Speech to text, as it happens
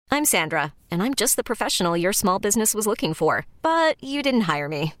I'm Sandra, and I'm just the professional your small business was looking for. But you didn't hire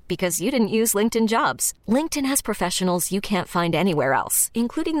me because you didn't use LinkedIn Jobs. LinkedIn has professionals you can't find anywhere else,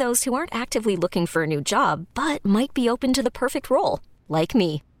 including those who aren't actively looking for a new job, but might be open to the perfect role, like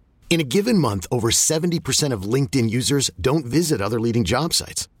me. In a given month, over 70% of LinkedIn users don't visit other leading job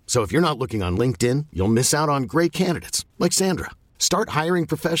sites. So if you're not looking on LinkedIn, you'll miss out on great candidates like Sandra. Start hiring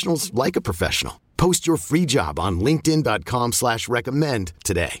professionals like a professional. Post your free job on linkedin.com/recommend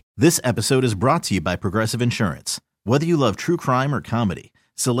today. This episode is brought to you by Progressive Insurance. Whether you love true crime or comedy,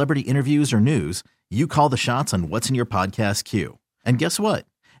 celebrity interviews or news, you call the shots on what's in your podcast queue. And guess what?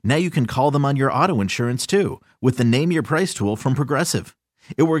 Now you can call them on your auto insurance too with the Name Your Price tool from Progressive.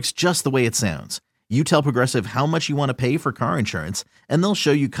 It works just the way it sounds. You tell Progressive how much you want to pay for car insurance, and they'll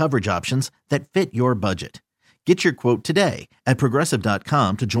show you coverage options that fit your budget. Get your quote today at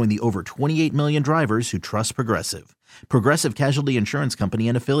Progressive.com to join the over 28 million drivers who trust Progressive. Progressive Casualty Insurance Company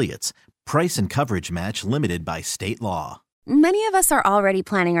and Affiliates. Price and coverage match limited by state law. Many of us are already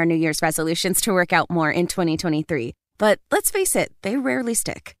planning our New Year's resolutions to work out more in 2023. But let's face it, they rarely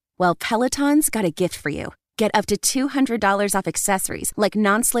stick. Well, Peloton's got a gift for you. Get up to $200 off accessories like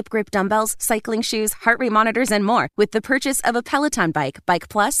non-slip grip dumbbells, cycling shoes, heart rate monitors, and more with the purchase of a Peloton bike, Bike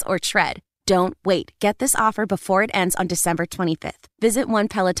Plus, or Tread. Don't wait. Get this offer before it ends on December 25th. Visit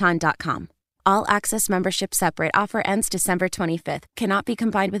onepeloton.com. All access membership separate. Offer ends December 25th. Cannot be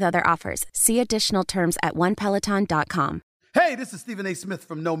combined with other offers. See additional terms at onepeloton.com. Hey, this is Stephen A. Smith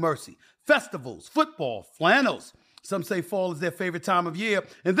from No Mercy. Festivals, football, flannels. Some say fall is their favorite time of year.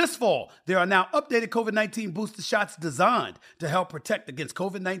 And this fall, there are now updated COVID-19 booster shots designed to help protect against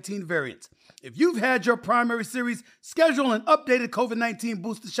COVID-19 variants. If you've had your primary series, schedule an updated COVID-19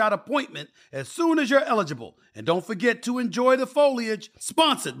 booster shot appointment as soon as you're eligible. And don't forget to enjoy the foliage.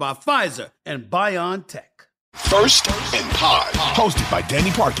 Sponsored by Pfizer and BioNTech. First and Pod, hosted by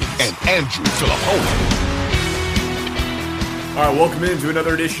Danny Parkins and Andrew Filipponi. All right, welcome into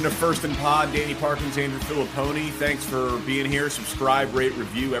another edition of First and Pod. Danny Parkins, Andrew Filipponi. Thanks for being here. Subscribe, rate,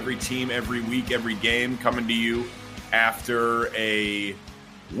 review every team, every week, every game. Coming to you after a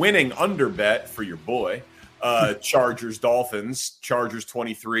winning under bet for your boy. Chargers, Dolphins. Chargers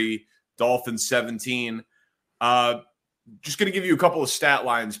 23, Dolphins 17. Just going to give you a couple of stat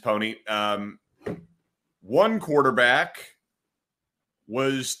lines, Pony. One quarterback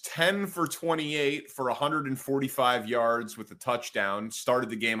was 10 for 28 for 145 yards with a touchdown. Started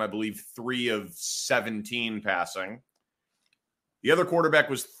the game, I believe, 3 of 17 passing. The other quarterback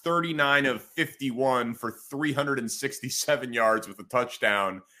was 39 of 51 for 367 yards with a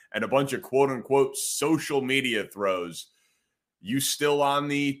touchdown and a bunch of quote-unquote social media throws. You still on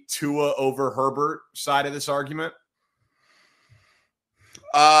the Tua over Herbert side of this argument?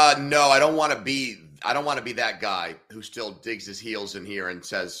 No, I don't want to be that guy who still digs his heels in here and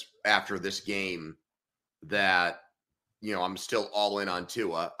says after this game that, I'm still all in on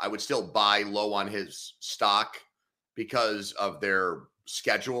Tua. I would still buy low on his stock because of their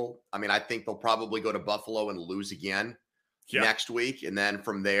schedule. I mean, I think they'll probably go to Buffalo and lose again next week. And then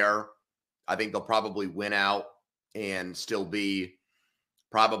from there, I think they'll probably win out and still be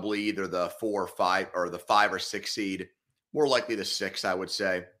probably either the 4 or 5 or the 5 or 6 seed. More likely the 6, I would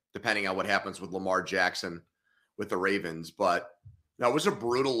say, depending on what happens with Lamar Jackson with the Ravens. But it was a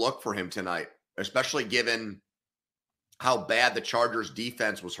brutal look for him tonight, especially given how bad the Chargers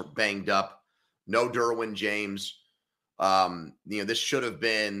defense was banged up. No Derwin James. This should have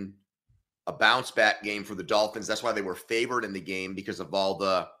been a bounce back game for the Dolphins. That's why they were favored in the game because of all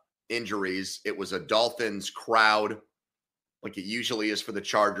the injuries. It was a Dolphins crowd like it usually is for the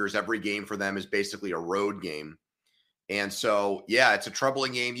Chargers. Every game for them is basically a road game. And so, it's a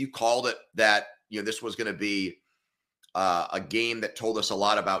troubling game. You called it that, this was going to be a game that told us a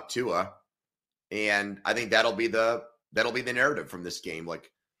lot about Tua. And I think that'll be the narrative from this game.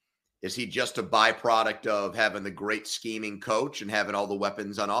 Like, is he just a byproduct of having the great scheming coach and having all the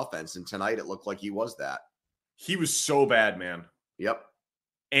weapons on offense? And tonight it looked like he was that. He was so bad, man. Yep.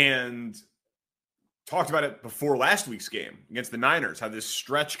 And talked about it before last week's game against the Niners, had this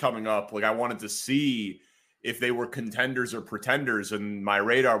stretch coming up. Like, I wanted to see if they were contenders or pretenders, and my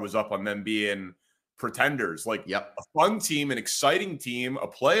radar was up on them being pretenders. Like, a fun team, an exciting team, a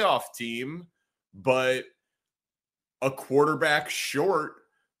playoff team, but a quarterback short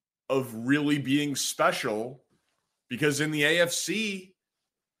of really being special, because in the AFC,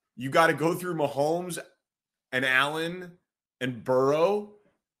 you got to go through Mahomes and Allen and Burrow,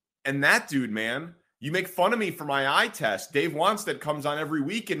 and that dude, man. You make fun of me for my eye test. Dave Wanstead comes on every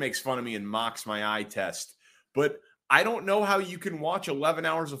week and makes fun of me and mocks my eye test. But I don't know how you can watch 11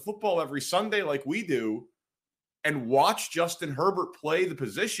 hours of football every Sunday like we do and watch Justin Herbert play the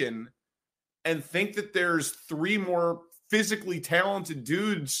position and think that there's 3 more physically talented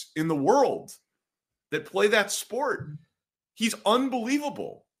dudes in the world that play that sport. He's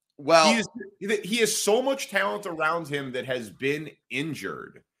unbelievable. Well, he has so much talent around him that has been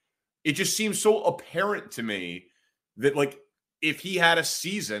injured. It just seems so apparent to me that, like, if he had a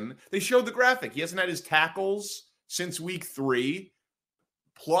season, they showed the graphic. He hasn't had his tackles since week 3,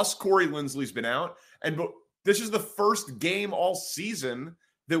 plus Corey Linsley's been out. But this is the first game all season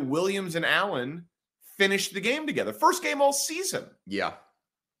that Williams and Allen finished the game together. First game all season. Yeah.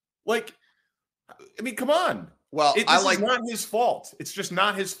 Like, I mean, come on. Well, This is not his fault. It's just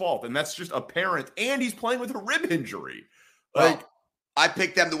not his fault. And that's just apparent. And he's playing with a rib injury. Like, I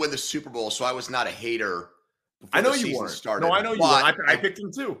picked them to win the Super Bowl, so I was not a hater before I know the you season weren't. started. No, I know you weren't. I picked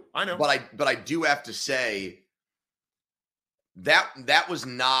them too. I know. But I do have to say that was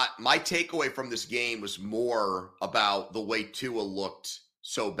not my takeaway from this game. Was more about the way Tua looked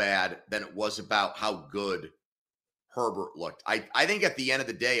so bad than it was about how good Herbert looked. I think at the end of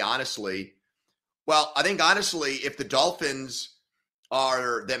the day, honestly, if the Dolphins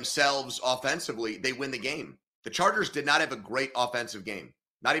are themselves offensively, they win the game. The Chargers did not have a great offensive game.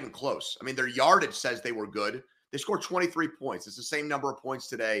 Not even close. I mean, their yardage says they were good. They scored 23 points. It's the same number of points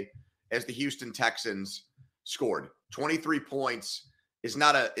today as the Houston Texans scored. 23 points is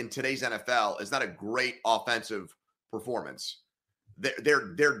not in today's NFL, is not a great offensive performance.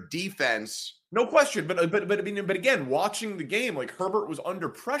 Their defense. No question, but again, watching the game, like, Herbert was under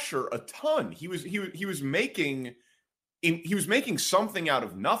pressure a ton. He was making something out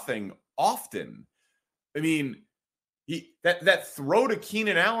of nothing often. I mean, that throw to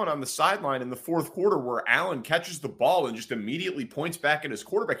Keenan Allen on the sideline in the fourth quarter where Allen catches the ball and just immediately points back at his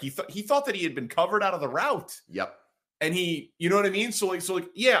quarterback. He thought that he had been covered out of the route. Yep. And you know what I mean? So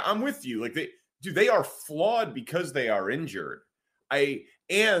yeah, I'm with you. Like, they are flawed because they are injured.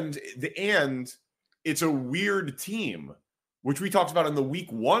 And it's a weird team, which we talked about in the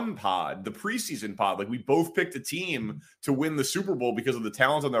week 1 pod, the preseason pod. Like, we both picked a team to win the Super Bowl because of the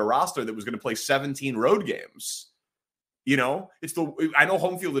talent on their roster that was going to play 17 road games. You know, I know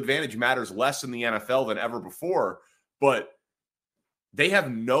home field advantage matters less in the NFL than ever before, but they have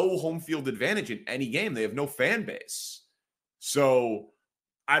no home field advantage in any game. They have no fan base. So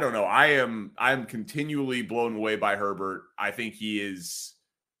I don't know. I'm continually blown away by Herbert. I think he is.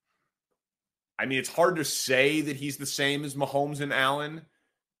 I mean, it's hard to say that he's the same as Mahomes and Allen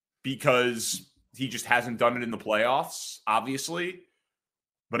because he just hasn't done it in the playoffs, obviously.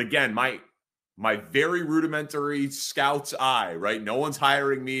 But again, my very rudimentary scout's eye, right? No one's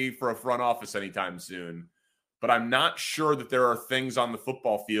hiring me for a front office anytime soon. But I'm not sure that there are things on the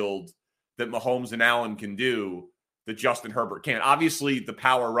football field that Mahomes and Allen can do that Justin Herbert can't. Obviously, the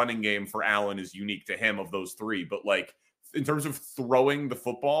power running game for Allen is unique to him of those 3. But, like, in terms of throwing the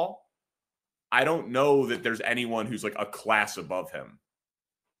football, I don't know that there's anyone who's, like, a class above him.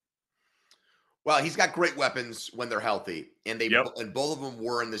 Well, he's got great weapons when they're healthy, and both of them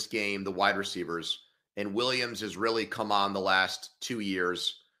were in this game, the wide receivers. And Williams has really come on the last 2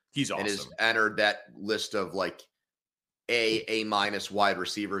 years. He's awesome. And has entered that list of, like, A- wide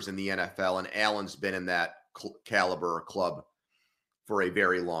receivers in the NFL, and Allen's been in that caliber club for a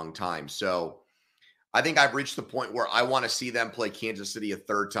very long time. So I think I've reached the point where I want to see them play Kansas City a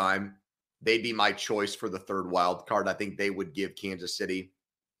third time. They'd be my choice for the third wild card. I think they would give Kansas City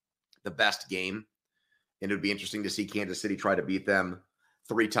the best game. And it would be interesting to see Kansas City try to beat them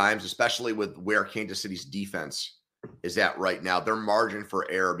 3 times, especially with where Kansas City's defense is at right now. Their margin for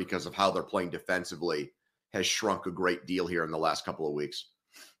error because of how they're playing defensively has shrunk a great deal here in the last couple of weeks.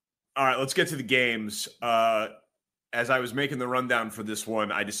 All right, let's get to the games. As I was making the rundown for this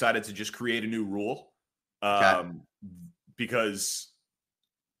one, I decided to just create a new rule because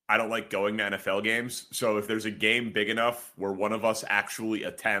I don't like going to NFL games. So if there's a game big enough where one of us actually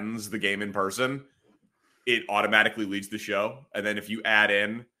attends the game in person, it automatically leads the show. And then if you add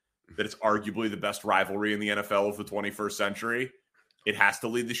in that it's arguably the best rivalry in the NFL of the 21st century, it has to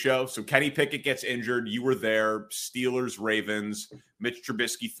lead the show. So Kenny Pickett gets injured. You were there. Steelers, Ravens. Mitch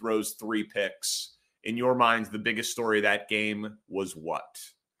Trubisky throws 3 picks. In your minds, the biggest story of that game was what?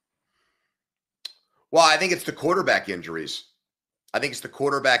 Well, I think it's the quarterback injuries.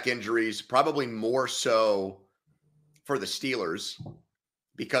 Probably more so for the Steelers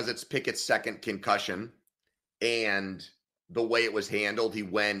because it's Pickett's second concussion. And the way it was handled, he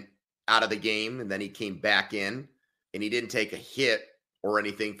went out of the game and then he came back in and he didn't take a hit or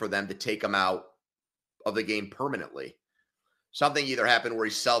anything for them to take him out of the game permanently. Something either happened where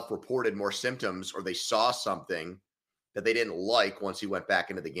he self-reported more symptoms or they saw something that they didn't like once he went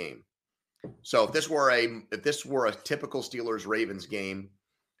back into the game. So if this were a typical Steelers-Ravens game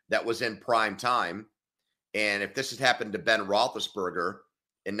that was in prime time, and if this had happened to Ben Roethlisberger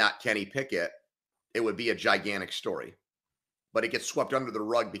and not Kenny Pickett, it would be a gigantic story. But it gets swept under the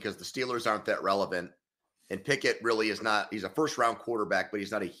rug because the Steelers aren't that relevant. And Pickett really is not. He's a first-round quarterback, but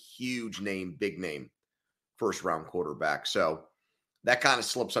he's not a huge name, big name first-round quarterback. So that kind of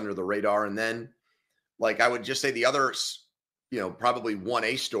slips under the radar. And then, like, I would just say the other, probably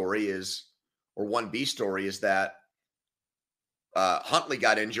 1A story is, or 1B story is that Huntley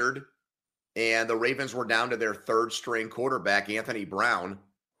got injured and the Ravens were down to their third-string quarterback, Anthony Brown,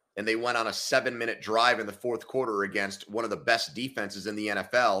 and they went on a 7-minute drive in the fourth quarter against one of the best defenses in the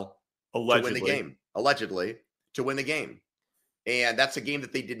NFL to win the game. Allegedly, to win the game. And that's a game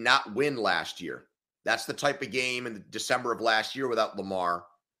that they did not win last year. That's the type of game in December of last year without Lamar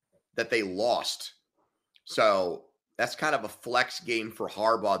that they lost. So that's kind of a flex game for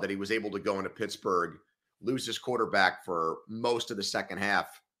Harbaugh that he was able to go into Pittsburgh, lose his quarterback for most of the second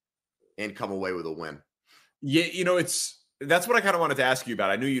half, and come away with a win. Yeah, that's what I kind of wanted to ask you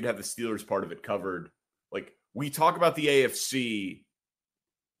about. I knew you'd have the Steelers part of it covered. Like, we talk about the AFC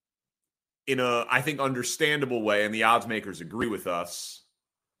in a, I think, understandable way, and the odds makers agree with us,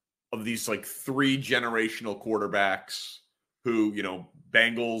 of these like 3 generational quarterbacks who,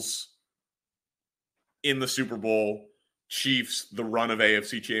 Bengals in the Super Bowl, Chiefs, the run of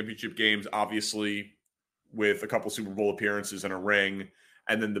AFC championship games, obviously with a couple Super Bowl appearances and a ring,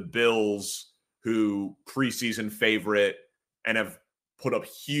 and then the Bills, who preseason favorite and have put up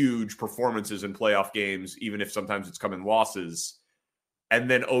huge performances in playoff games, even if sometimes it's come in losses. And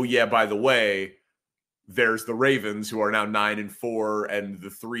then, oh yeah, by the way, there's the Ravens, who are now 9-4 and the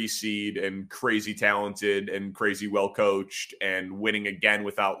 3 seed and crazy talented and crazy well coached and winning again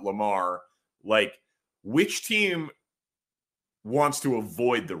without Lamar. Like, which team wants to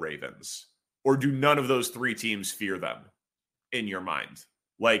avoid the Ravens, or do none of those 3 teams fear them in your mind?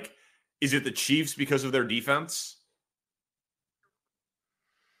 Like, is it the Chiefs because of their defense?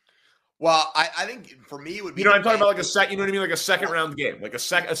 Well, I think for me it would be. I'm talking about like a second. You know what I mean? Like a second round game, like a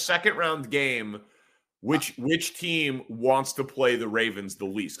second round game. Which team wants to play the Ravens the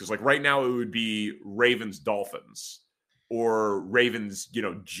least? Because like right now it would be Ravens Dolphins or Ravens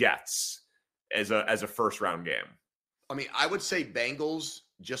Jets as a first round game. I mean, I would say Bengals,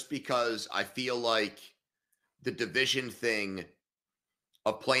 just because I feel like the division thing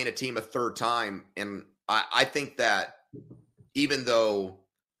of playing a team a third time, and I think that even though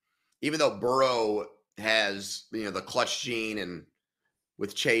Burrow has, the clutch gene, and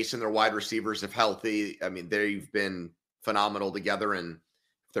with Chase and their wide receivers, if healthy, I mean, they've been phenomenal together, and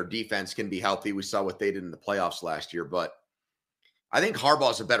if their defense can be healthy, we saw what they did in the playoffs last year. But I think Harbaugh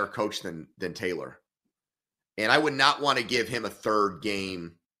is a better coach than Taylor. And I would not want to give him a third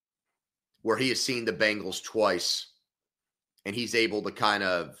game where he has seen the Bengals twice and he's able to kind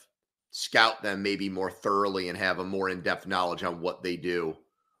of scout them maybe more thoroughly and have a more in-depth knowledge on what they do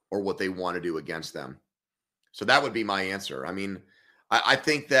or what they want to do against them. So that would be my answer. I mean, I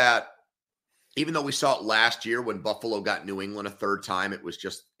think that even though we saw it last year when Buffalo got New England a third time, it was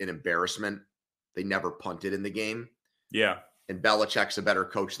just an embarrassment. They never punted in the game. Yeah. And Belichick's a better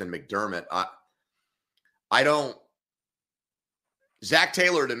coach than McDermott. Zach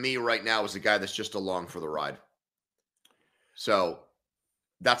Taylor to me right now is a guy that's just along for the ride. So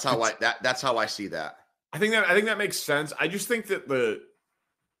that's how I see that. I think that makes sense. I just think that the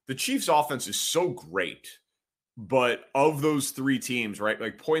Chiefs offense is so great, but of those 3 teams, right?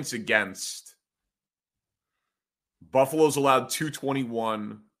 Like points against, Buffalo's allowed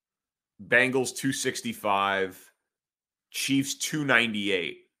 221, Bengals 265, Chiefs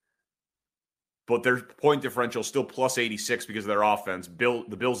 298. But their point differential still plus 86 because of their offense.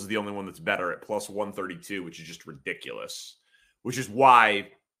 The Bills is the only one that's better at plus 132, which is just ridiculous, which is why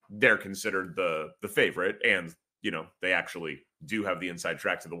they're considered the favorite. And, they actually do have the inside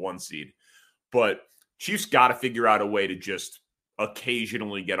track to the 1 seed. But Chiefs got to figure out a way to just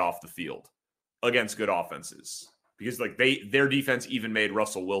occasionally get off the field against good offenses, because like their defense even made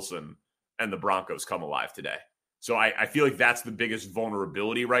Russell Wilson and the Broncos come alive today. So I feel like that's the biggest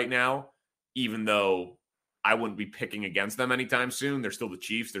vulnerability right now. Even though I wouldn't be picking against them anytime soon, they're still the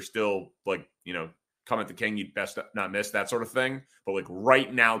Chiefs. They're still like, come at the king, you'd best not miss, that sort of thing. But like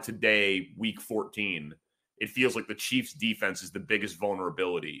right now, today, week 14, it feels like the Chiefs defense is the biggest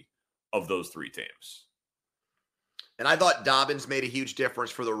vulnerability of those 3 teams. And I thought Dobbins made a huge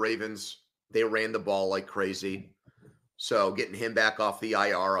difference for the Ravens. They ran the ball like crazy. So getting him back off the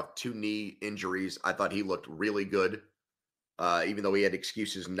IR of 2 knee injuries, I thought he looked really good, even though he had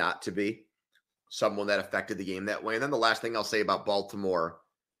excuses not to be someone that affected the game that way. And then the last thing I'll say about Baltimore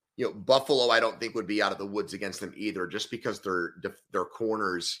Buffalo, I don't think would be out of the woods against them either, just because their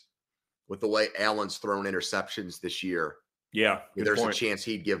corners, with the way Allen's thrown interceptions this year. Yeah, there's a chance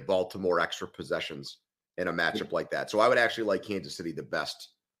he'd give Baltimore extra possessions in a matchup like that. So I would actually like Kansas City the best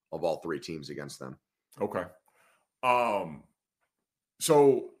of all three teams against them. Okay.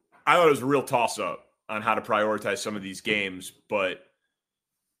 So I thought it was a real toss-up on how to prioritize some of these games, but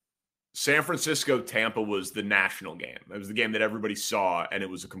San Francisco Tampa was the national game. It was the game that everybody saw, and it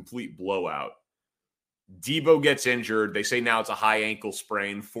was a complete blowout. Debo gets injured. They say now it's a high ankle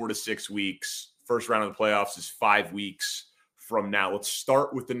sprain, 4 to 6 weeks. First round of the playoffs is 5 weeks from now. Let's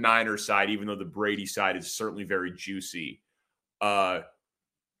start with the Niners side, even though the Brady side is certainly very juicy. Garoppolo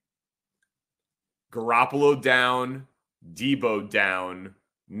down, Debo down.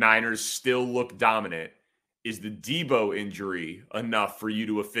 Niners still look dominant. Is the Debo injury enough for you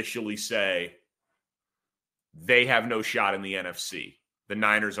to officially say they have no shot in the NFC? The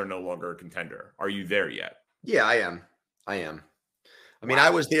Niners are no longer a contender. Are you there yet? Yeah, I am. I mean, I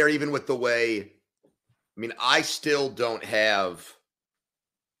was there even with the way. I mean, I still don't have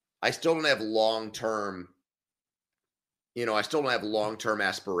long-term. I still don't have long-term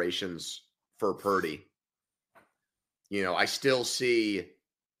aspirations for Purdy. I still see.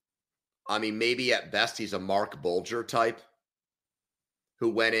 I mean, maybe at best he's a Mark Bulger type who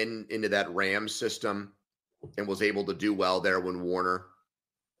went into that Rams system and was able to do well there when Warner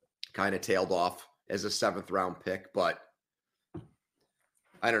kind of tailed off as a 7th-round pick. But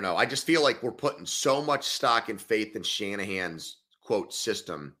I don't know. I just feel like we're putting so much stock and faith in Shanahan's, quote,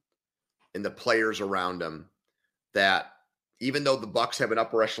 system and the players around him that even though the Bucs have an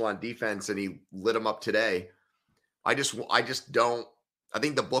upper echelon defense and he lit them up today, I just don't. I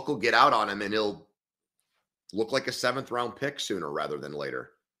think the book will get out on him and he'll look like a 7th-round pick sooner rather than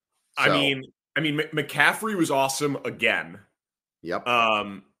later. So, I mean, McCaffrey was awesome again. Yep.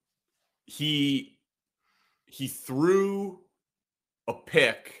 He threw a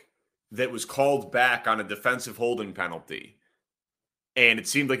pick that was called back on a defensive holding penalty, and it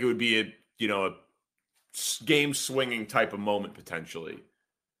seemed like it would be a game swinging type of moment potentially.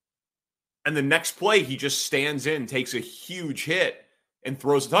 And the next play, he just stands in, takes a huge hit, and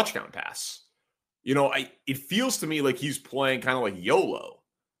throws a touchdown pass. It feels to me like he's playing kind of like YOLO.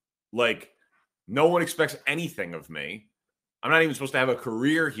 Like, no one expects anything of me. I'm not even supposed to have a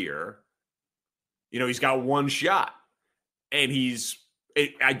career here. He's got one shot. And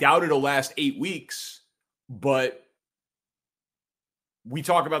I doubt it'll last 8 weeks, but we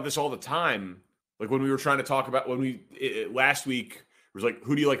talk about this all the time. Like when we were trying to talk about, last week, it was like,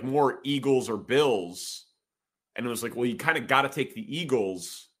 who do you like more, Eagles or Bills? And it was like, well, you kind of got to take the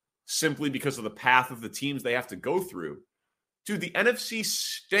Eagles simply because of the path of the teams they have to go through. Dude, the NFC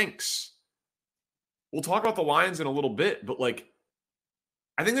stinks. We'll talk about the Lions in a little bit, but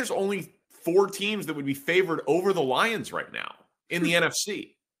I think there's only 4 teams that would be favored over the Lions right now in the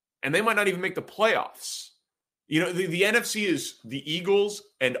NFC. And they might not even make the playoffs. The NFC is the Eagles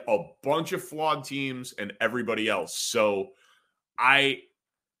and a bunch of flawed teams and everybody else. So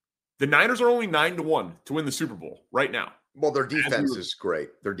the Niners are only 9-1 to win the Super Bowl right now. Well, their defense is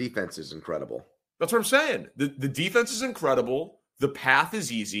great. Their defense is incredible. That's what I'm saying. The defense is incredible. The path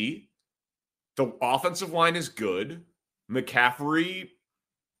is easy. The offensive line is good. McCaffrey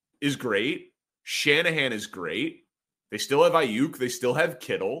is great. Shanahan is great. They still have Ayuk. They still have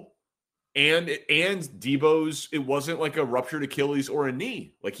Kittle. And Debo's, it wasn't like a ruptured Achilles or a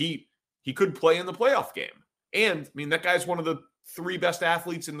knee. Like he could play in the playoff game. And that guy's one of the 3 best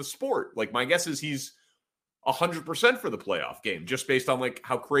athletes in the sport. Like, my guess is he's 100% for the playoff game, just based on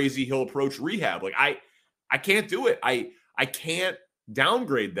how crazy he'll approach rehab. Like, I can't do it. I can't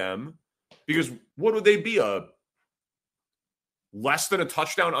downgrade them because what would they be, a less than a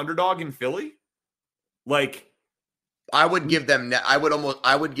touchdown underdog in Philly? I would give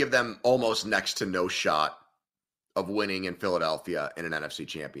them almost next to no shot of winning in Philadelphia in an NFC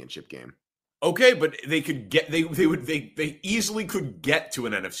Championship game. Okay, but they could get they easily could get to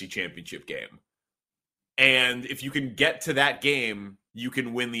an NFC Championship game. And if you can get to that game, you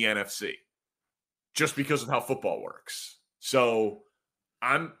can win the NFC just because of how football works. So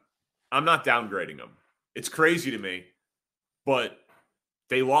I'm not downgrading them. It's crazy to me, but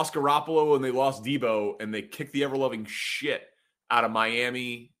they lost Garoppolo and they lost Debo and they kicked the ever-loving shit out of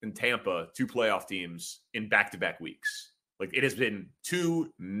Miami and Tampa, 2 playoff teams in back-to-back weeks. It has been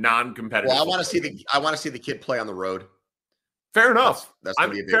 2 non-competitive. Well, I want to see the kid play on the road. Fair enough. That's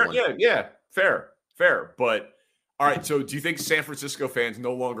going to be a big one. Yeah. Fair. But all right. So, do you think San Francisco fans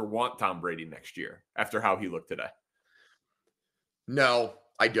no longer want Tom Brady next year after how he looked today? No,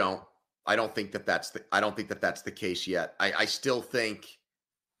 I don't. I don't think that that's the case yet. I still think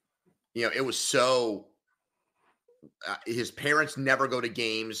it was so his parents never go to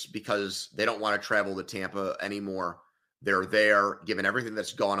games because they don't want to travel to Tampa anymore. They're there, given everything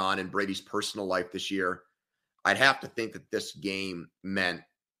that's gone on in Brady's personal life this year. I'd have to think that this game meant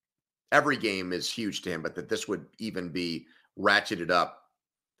every game is huge to him, but that this would even be ratcheted up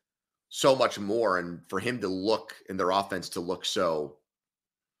so much more. And for him to look in their offense to look so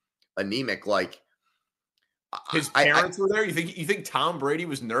anemic, like his parents were there. You think Tom Brady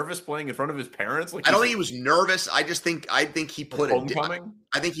was nervous playing in front of his parents? Like, I don't think he was nervous. I think he put homecoming.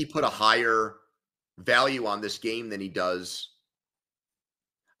 I think he put a higher value on this game than he does.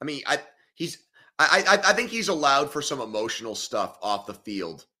 I mean, I think he's allowed for some emotional stuff off the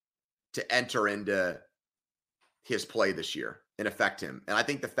field to enter into his play this year and affect him. And I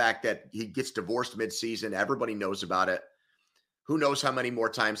think the fact that he gets divorced midseason, everybody knows about it. Who knows how many more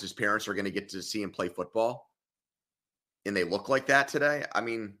times his parents are going to get to see him play football? And they look like that today. I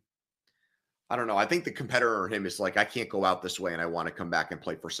mean, I don't know. I think the competitor in him is like, I can't go out this way and I want to come back and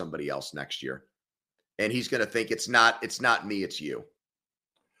play for somebody else next year. And he's going to think it's not me, it's you.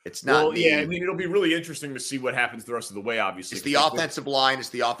 It's not me. Yeah, I mean, it'll be really interesting to see what happens the rest of the way, obviously. It's the offensive line. It's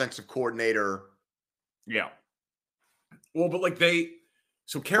the offensive coordinator. Yeah. Well, but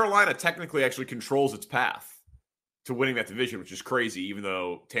so Carolina technically actually controls its path to winning that division, which is crazy, even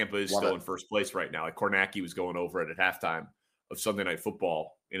though Tampa is still in first place right now. Like Kornacki was going over it at halftime of Sunday Night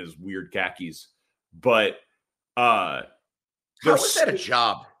Football in his weird khakis. But how is that a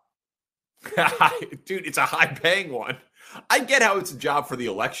job? Dude, it's a high-paying one. I get how it's a job for the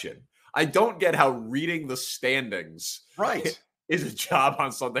election. I don't get how reading the standings is a job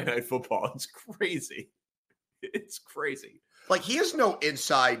on Sunday Night Football. It's crazy. It's crazy. Like, he has no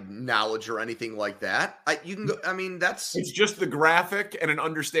inside knowledge or anything like that. It's just the graphic and an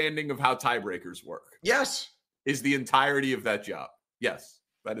understanding of how tiebreakers work. Yes. Is the entirety of that job. Yes.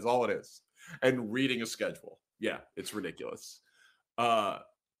 That is all it is. And reading a schedule. Yeah, it's ridiculous. But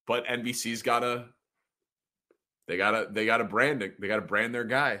NBC's gotta brand it. They gotta brand their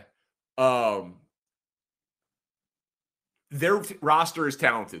guy. Their roster is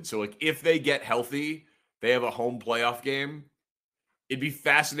talented. So like if they get healthy, they have a home playoff game. It'd be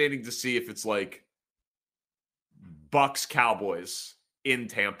fascinating to see if it's like Bucks Cowboys in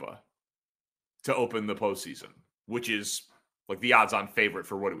Tampa to open the postseason, which is like the odds-on favorite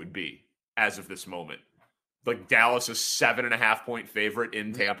for what it would be as of this moment. Like Dallas is 7.5-point favorite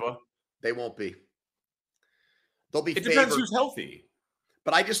in Tampa. They won't be. They'll be. It depends who's healthy.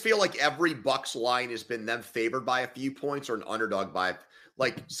 But I just feel like every Bucks line has been them favored by a few points or an underdog by,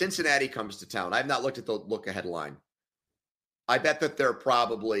 like Cincinnati comes to town. I have not looked at the look-ahead line. I bet that they're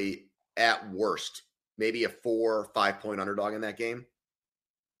probably at worst maybe a 4 or 5 point underdog in that game.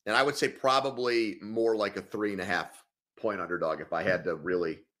 And I would say probably more like a 3.5 point underdog if I had to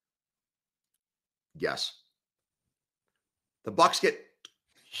really guess. The Bucks get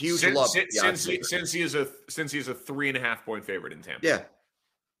huge love. Since he is a 3.5 point favorite in Tampa. Yeah.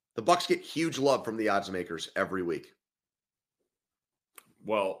 The Bucks get huge love from the odds makers every week.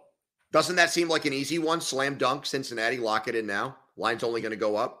 Well, doesn't that seem like an easy one? Slam dunk, Cincinnati, lock it in now. Line's only going to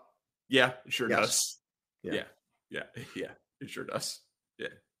go up. Yeah, it sure does. Yeah, it sure does. Yeah,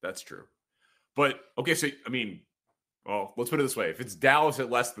 that's true. But okay, so I mean, well, let's put it this way: if it's Dallas at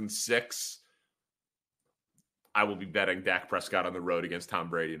less than 6, I will be betting Dak Prescott on the road against Tom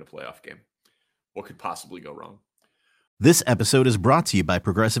Brady in a playoff game. What could possibly go wrong? This episode is brought to you by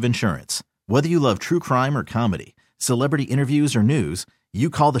Progressive Insurance. Whether you love true crime or comedy, celebrity interviews or news, you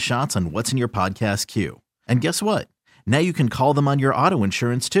call the shots on what's in your podcast queue. And guess what? Now you can call them on your auto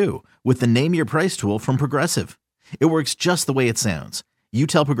insurance too with the Name Your Price tool from Progressive. It works just the way it sounds. You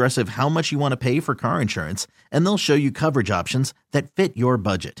tell Progressive how much you want to pay for car insurance, and they'll show you coverage options that fit your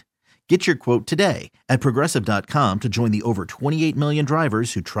budget. Get your quote today at Progressive.com to join the over 28 million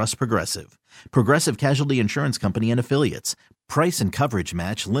drivers who trust Progressive. Progressive Casualty Insurance Company and Affiliates. Price and coverage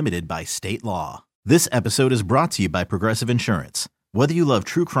match limited by state law. This episode is brought to you by Progressive Insurance. Whether you love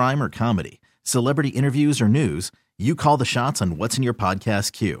true crime or comedy, celebrity interviews or news, you call the shots on what's in your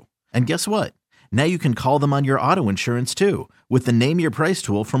podcast queue. And guess what? Now you can call them on your auto insurance too with the Name Your Price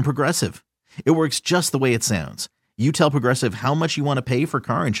tool from Progressive. It works just the way it sounds. You tell Progressive how much you want to pay for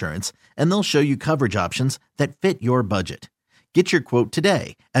car insurance, and they'll show you coverage options that fit your budget. Get your quote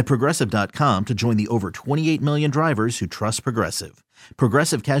today at Progressive.com to join the over 28 million drivers who trust Progressive.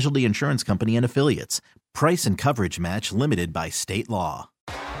 Progressive Casualty Insurance Company and Affiliates. Price and coverage match limited by state law.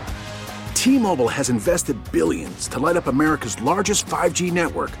 T-Mobile has invested billions to light up America's largest 5G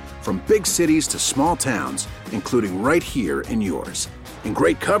network, from big cities to small towns, including right here in yours. And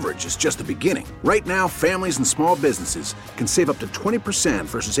great coverage is just the beginning. Right now, families and small businesses can save up to 20%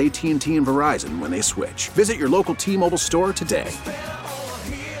 versus AT&T and Verizon when they switch. Visit your local T-Mobile store today.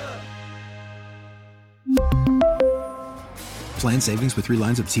 Plan savings with 3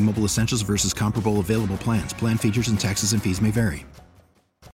 lines of T-Mobile Essentials versus comparable available plans. Plan features and taxes and fees may vary.